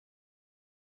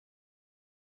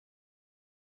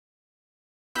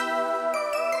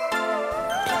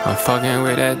I'm fucking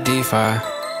with that DeFi.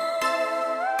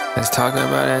 Let's talk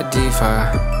about that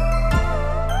DeFi.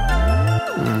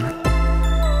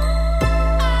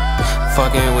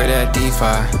 Fucking with that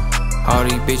DeFi. All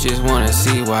these bitches wanna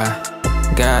see why.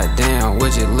 Goddamn,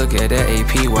 would you look at that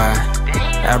APY?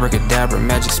 Abracadabra,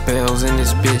 magic spells in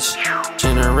this bitch.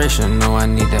 Generation, know I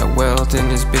need that wealth in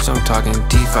this bitch. I'm talking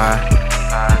DeFi.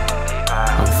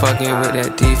 I'm fucking with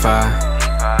that DeFi.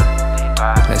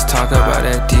 Let's talk about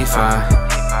that DeFi.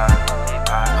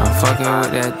 I'm fucking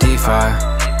with that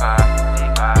DeFi.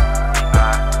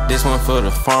 This one for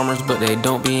the farmers, but they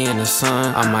don't be in the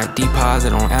sun. I might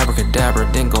deposit on Abracadabra,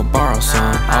 then go borrow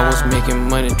some. I was making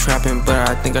money trapping, but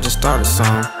I think I just started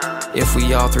some. If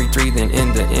we all 3-3, then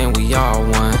in the end we all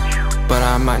won. But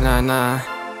I might not.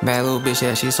 Bad little bitch,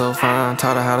 yeah, she so fine.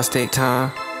 Taught her how to stake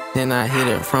time. Then I hit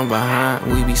it from behind.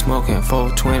 We be smoking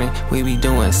 420, we be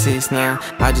doing 6-9.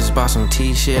 I just bought some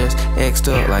T-shirts, X'd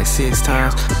up like 6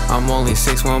 times. I'm only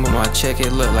 6'1", but my check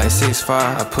it look like 6'5".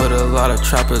 I put a lot of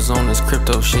trappers on this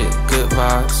crypto shit, good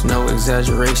vibes, no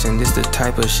exaggeration. This the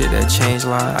type of shit that changed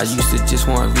lives. I used to just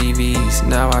want VVs,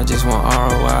 now I just want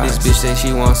ROI. This bitch say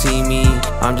she won't see me,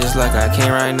 I'm just like I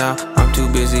can't right now. I'm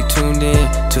too busy tuned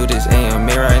in to this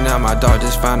AMA right now. My dog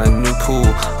just found a new pool,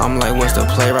 I'm like what's the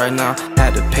play right now?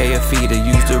 Had to pay a fee to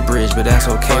use the bridge, but that's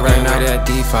okay right now. That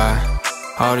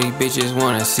DeFi, all these bitches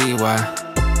wanna see why.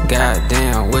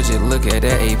 Goddamn, would you look at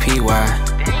that APY?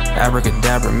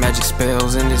 Abracadabra, magic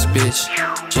spells in this bitch.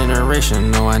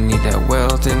 Generation, know I need that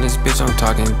wealth in this bitch. I'm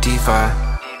talking DeFi.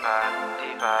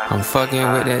 I'm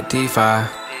fucking with that DeFi.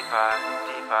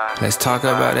 Let's talk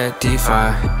about that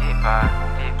DeFi.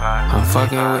 I'm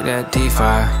fucking with that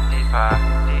DeFi.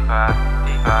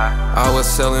 I was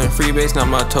selling freebase, now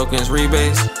my tokens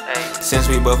rebase. Since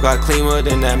we both got cleaner,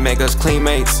 then that make us clean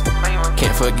mates.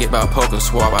 Can't forget about poker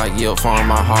swap, I yield farm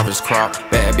my harvest crop.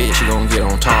 Bad bitch, you gon' get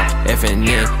on top.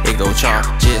 FNN, it go chop.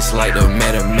 Just like the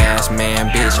MetaMask, man,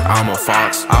 bitch, I'm a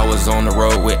fox. I was on the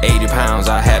road with 80 pounds,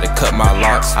 I had to cut my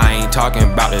locks. I ain't talking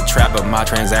about the trap, but my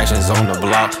transactions on the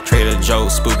block. Trader Joe,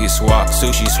 spooky swap,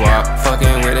 sushi swap.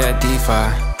 Fucking with that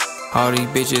DeFi. All these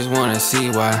bitches wanna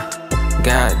see why.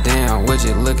 Goddamn, would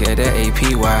you look at that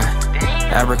APY?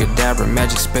 Abracadabra,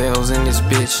 magic spells in this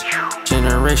bitch.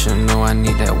 Generation, know I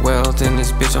need that wealth in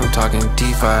this bitch. I'm talking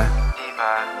DeFi.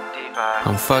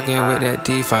 I'm fucking with that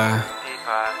DeFi.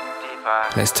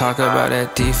 Let's talk about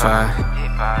that DeFi.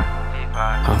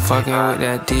 I'm fucking with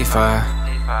that DeFi.